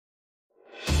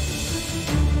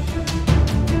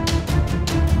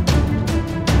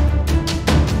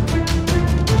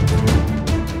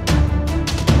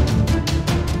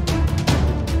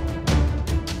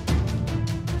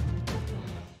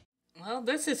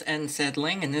this is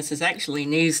unsettling, and this is actually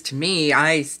news to me.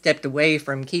 I stepped away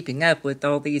from keeping up with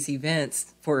all these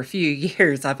events for a few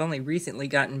years. I've only recently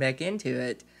gotten back into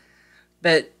it.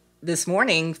 But this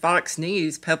morning, Fox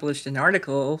News published an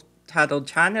article titled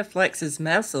China Flexes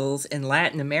Muscles in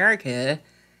Latin America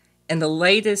and the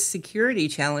Latest Security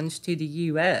Challenge to the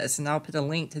U.S. And I'll put a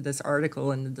link to this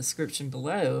article in the description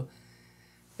below.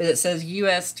 But it says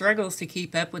U.S. struggles to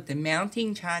keep up with the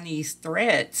mounting Chinese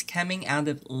threats coming out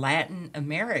of Latin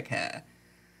America.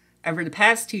 Over the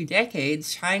past 2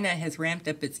 decades, China has ramped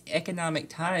up its economic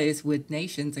ties with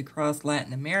nations across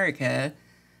Latin America,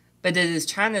 but it is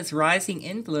China's rising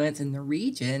influence in the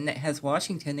region that has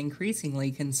Washington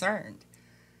increasingly concerned.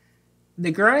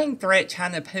 The growing threat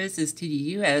China poses to the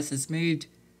U.S. has moved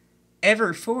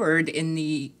ever forward in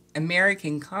the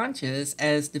American conscience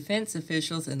as defense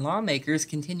officials and lawmakers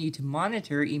continue to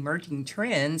monitor emerging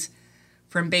trends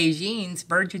from Beijing's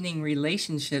burgeoning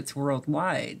relationships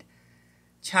worldwide.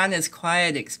 China's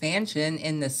quiet expansion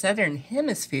in the southern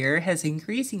hemisphere has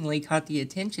increasingly caught the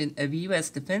attention of U.S.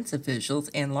 defense officials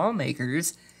and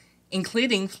lawmakers,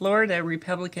 including Florida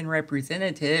Republican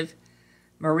Representative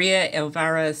Maria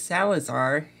Elvira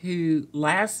Salazar, who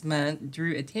last month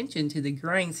drew attention to the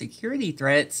growing security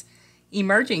threats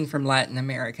emerging from Latin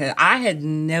America. I had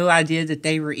no idea that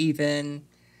they were even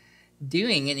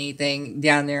doing anything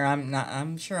down there.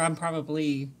 I'm sure I'm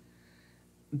probably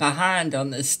behind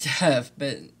on this stuff,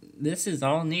 but this is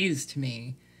all news to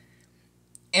me.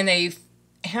 In a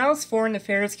House Foreign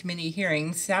Affairs Committee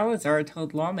hearing, Salazar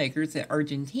told lawmakers that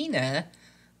Argentina,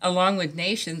 along with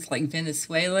nations like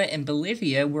Venezuela and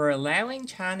Bolivia, were allowing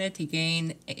China to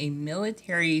gain a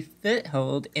military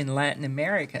foothold in Latin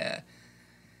America.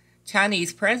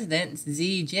 Chinese President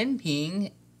Xi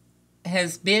Jinping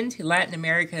has been to Latin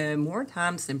America more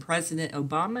times than President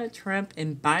Obama, Trump,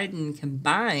 and Biden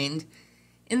combined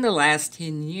in the last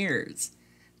 10 years.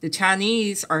 The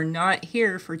Chinese are not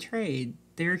here for trade,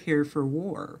 they're here for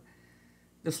war.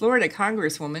 The Florida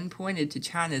Congresswoman pointed to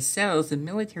China's sales of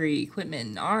military equipment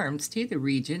and arms to the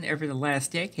region over the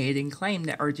last decade and claimed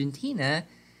that Argentina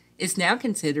is now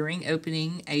considering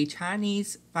opening a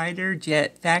Chinese fighter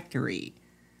jet factory.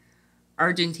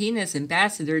 Argentina's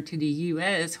ambassador to the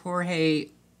U.S., Jorge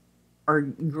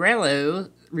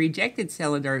Arguello, rejected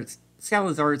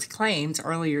Salazar's claims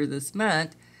earlier this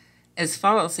month as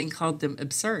false and called them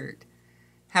absurd.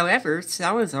 However,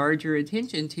 Salazar drew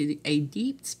attention to a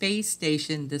deep space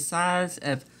station the size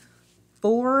of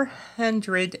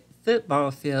 400 football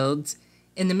fields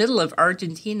in the middle of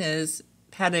Argentina's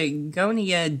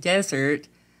Patagonia Desert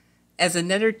as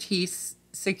another chief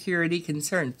security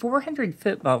concern. 400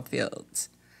 football fields.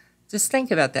 Just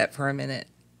think about that for a minute.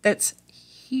 That's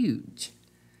huge.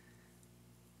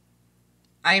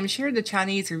 I am sure the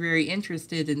Chinese are very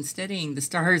interested in studying the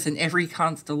stars in every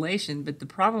constellation, but the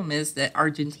problem is that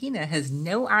Argentina has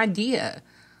no idea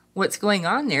what's going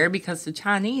on there because the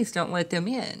Chinese don't let them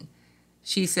in,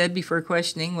 she said before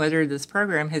questioning whether this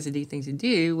program has anything to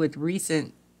do with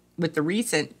the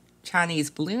recent Chinese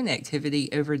balloon activity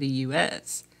over the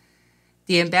U.S.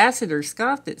 The ambassador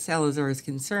scoffed at Salazar's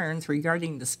concerns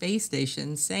regarding the space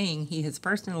station, saying he has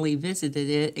personally visited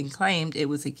it and claimed it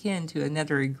was akin to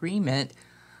another agreement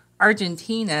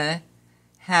Argentina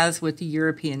has with the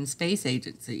European Space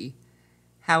Agency.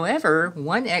 However,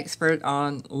 one expert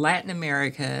on Latin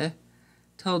America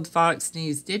told Fox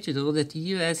News Digital that the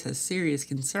U.S. has serious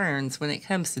concerns when it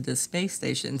comes to this space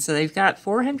station. So they've got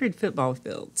 400 football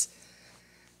fields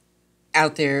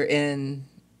out there in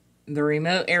the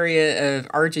remote area of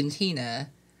Argentina.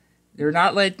 They're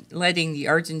not letting the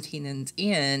Argentinians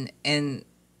in, and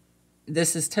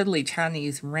this is totally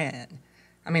Chinese ran.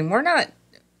 I mean, we're not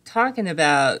talking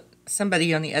about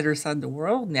somebody on the other side of the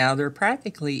world now. They're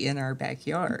practically in our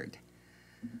backyard.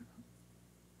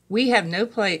 We have no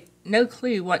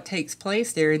clue what takes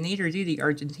place there, and neither do the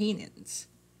Argentinians.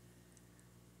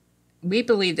 We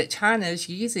believe that China is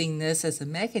using this as a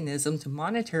mechanism to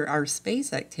monitor our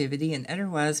space activity and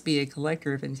otherwise be a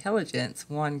collector of intelligence,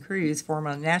 Juan Cruz,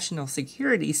 former National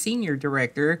Security Senior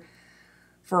Director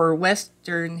for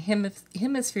Western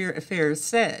Hemisphere Affairs,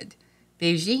 said.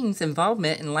 Beijing's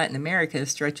involvement in Latin America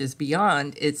stretches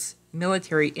beyond its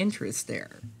military interests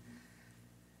there.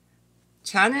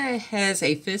 China has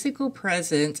a physical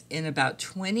presence in about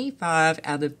 25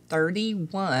 out of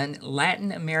 31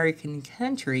 Latin American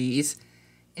countries,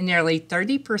 and nearly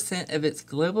 30% of its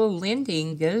global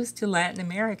lending goes to Latin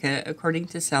America, according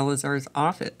to Salazar's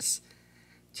office.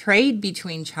 Trade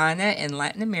between China and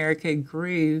Latin America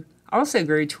grew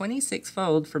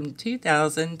 26-fold from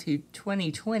 2000 to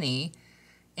 2020,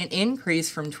 an increase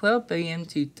from $12 billion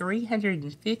to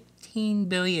 $315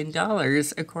 billion,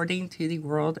 according to the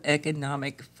World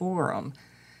Economic Forum.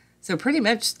 So pretty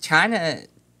much China,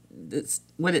 that's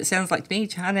what it sounds like to me,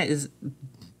 China is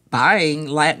buying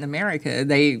Latin America.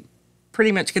 They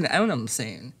pretty much going to own them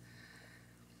soon.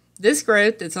 This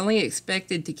growth is only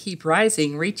expected to keep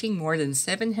rising, reaching more than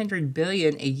 $700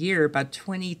 billion a year by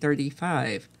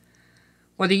 2035.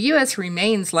 While the U.S.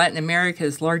 remains Latin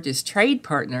America's largest trade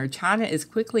partner, China is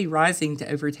quickly rising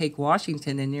to overtake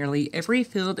Washington in nearly every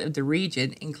field of the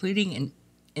region, including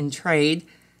in trade,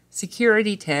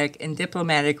 security, tech, and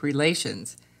diplomatic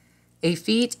relations, a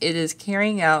feat it is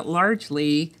carrying out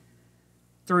largely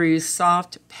through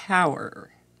soft power.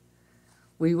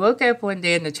 We woke up one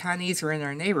day and the Chinese were in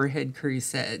our neighborhood, Cruz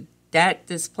said. That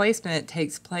displacement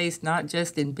takes place not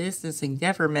just in business and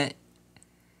government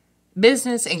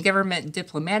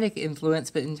diplomatic influence,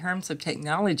 but in terms of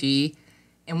technology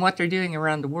and what they're doing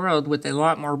around the world with a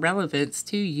lot more relevance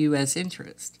to U.S.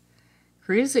 interest.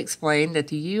 Cruz explained that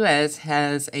the U.S.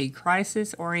 has a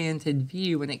crisis-oriented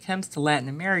view when it comes to Latin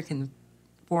American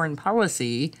foreign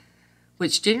policy,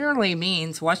 which generally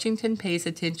means Washington pays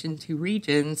attention to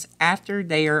regions after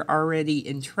they are already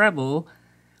in trouble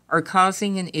or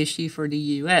causing an issue for the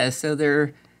U.S., so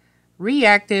they're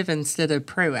reactive instead of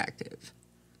proactive.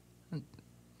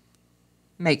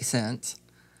 Makes sense.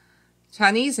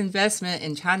 Chinese investment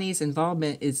and Chinese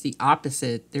involvement is the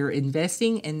opposite. They're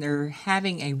investing and they're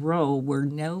having a role where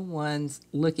no one's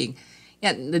looking.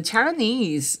 Yeah, the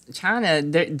China,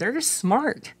 they're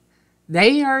smart.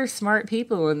 They are smart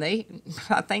people, and I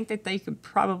think that they could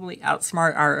probably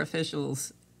outsmart our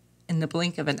officials in the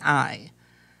blink of an eye.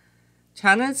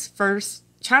 China first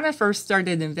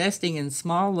started investing in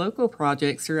small local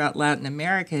projects throughout Latin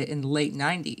America in the late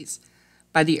 90s.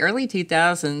 By the early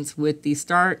 2000s, with the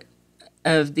start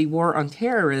of the war on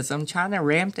terrorism, China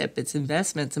ramped up its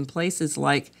investments in places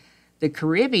like the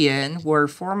Caribbean, where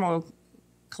former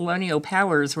colonial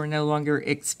powers were no longer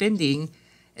expending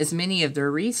as many of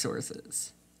their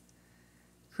resources.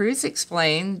 Cruz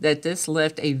explained that this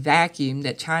left a vacuum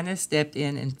that China stepped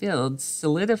in and filled,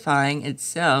 solidifying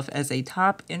itself as a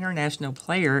top international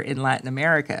player in Latin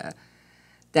America.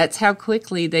 That's how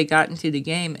quickly they got into the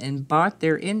game and bought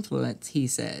their influence, he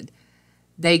said.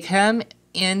 They come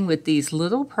in with these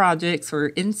little projects or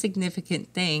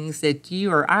insignificant things that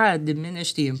you or I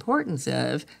diminish the importance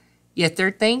of, yet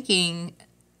they're thinking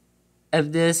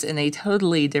of this in a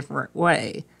totally different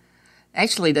way.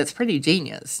 Actually, that's pretty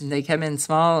genius. And they come in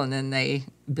small and then they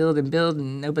build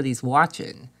and nobody's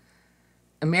watching.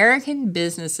 American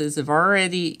businesses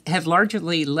have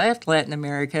largely left Latin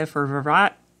America for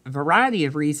a variety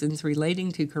of reasons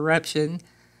relating to corruption,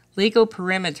 legal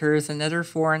perimeters, and other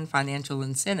foreign financial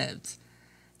incentives.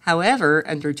 However,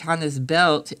 under China's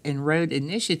Belt and Road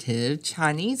Initiative,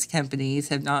 Chinese companies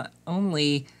have not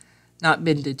only not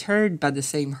been deterred by the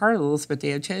same hurdles, but they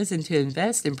have chosen to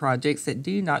invest in projects that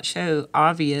do not show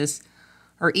obvious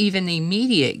or even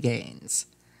immediate gains.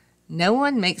 No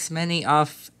one makes money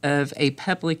off of a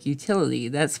public utility.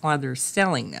 That's why they're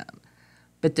selling them.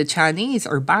 But the Chinese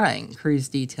are buying, Cruz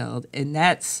detailed, and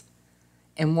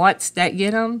what's that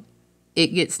get them? It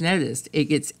gets noticed. It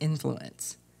gets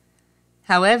influence.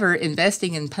 However,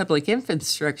 investing in public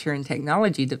infrastructure and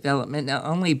technology development not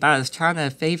only buys China a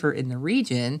favor in the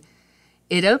region,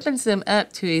 it opens them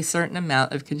up to a certain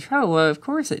amount of control. Well, of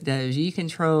course it does. You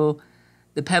control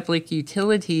the public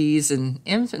utilities and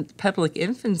public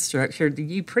infrastructure.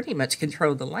 You pretty much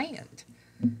control the land.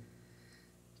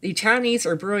 The Chinese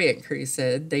are brilliant, Cruz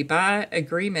said. They buy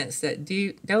agreements that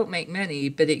don't make money,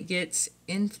 but it gets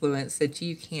influence that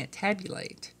you can't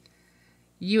tabulate.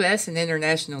 U.S. and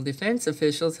international defense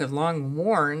officials have long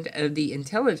warned of the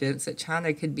intelligence that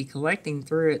China could be collecting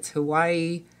through its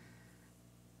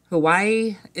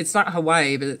it's not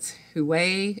Hawaii, but it's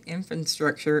Huawei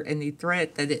infrastructure and the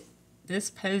threat that this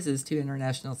poses to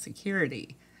international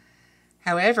security.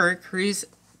 However, Cruz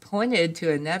pointed to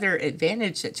another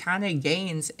advantage that China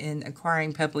gains in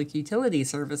acquiring public utility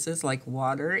services like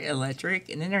water, electric,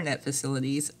 and internet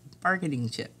facilities, bargaining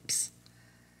chips.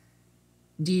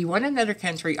 Do you want another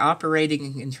country operating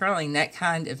and controlling that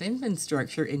kind of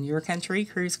infrastructure in your country?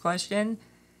 Cruz questioned.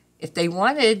 If they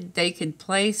wanted, they could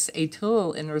place a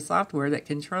tool in their software that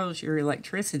controls your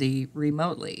electricity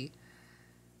remotely.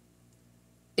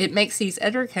 It makes these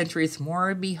other countries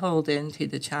more beholden to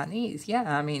the Chinese.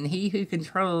 Yeah, I mean, he who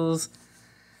controls,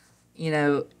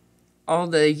 all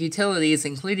the utilities,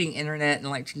 including internet and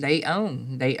electric, they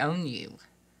own you.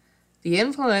 The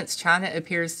influence China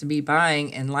appears to be buying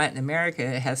in Latin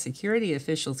America has security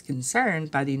officials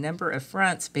concerned by the number of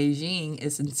fronts Beijing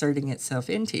is inserting itself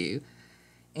into.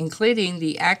 including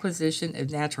the acquisition of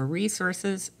natural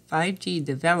resources, 5G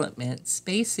development,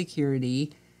 space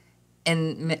security,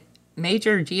 and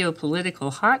major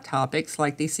geopolitical hot topics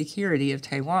like the security of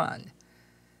Taiwan.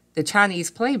 The Chinese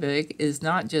playbook is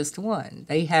not just one.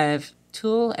 They have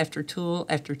tool after tool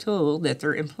after tool that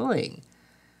they're employing.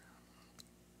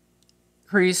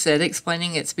 Cruz said,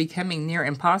 explaining it's becoming near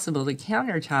impossible to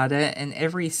counter China in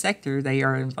every sector they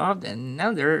are involved in.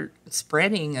 No, they're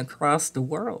spreading across the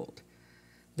world.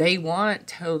 They want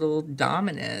total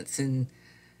dominance, and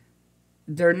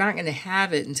they're not going to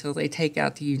have it until they take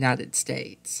out the United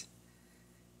States.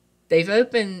 They've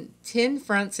opened 10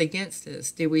 fronts against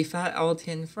us. Do we fight all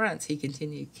 10 fronts? He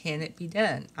continued. Can it be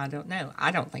done? I don't know.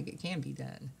 I don't think it can be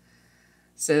done.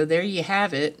 So there you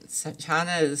have it. So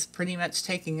China is pretty much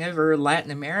taking over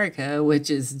Latin America, which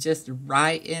is just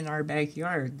right in our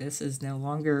backyard. This is no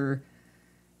longer,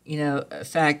 a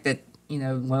fact that,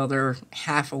 well, they're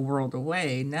half a world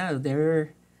away. No,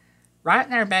 they're right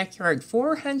in our backyard.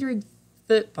 400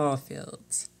 football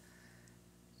fields.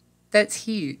 That's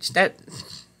huge.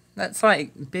 That's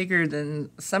like bigger than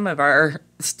some of our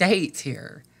states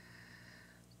here.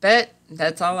 But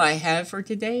that's all I have for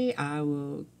today. I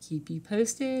will keep you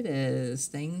posted as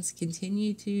things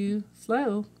continue to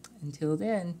flow. Until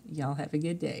then, y'all have a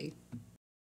good day.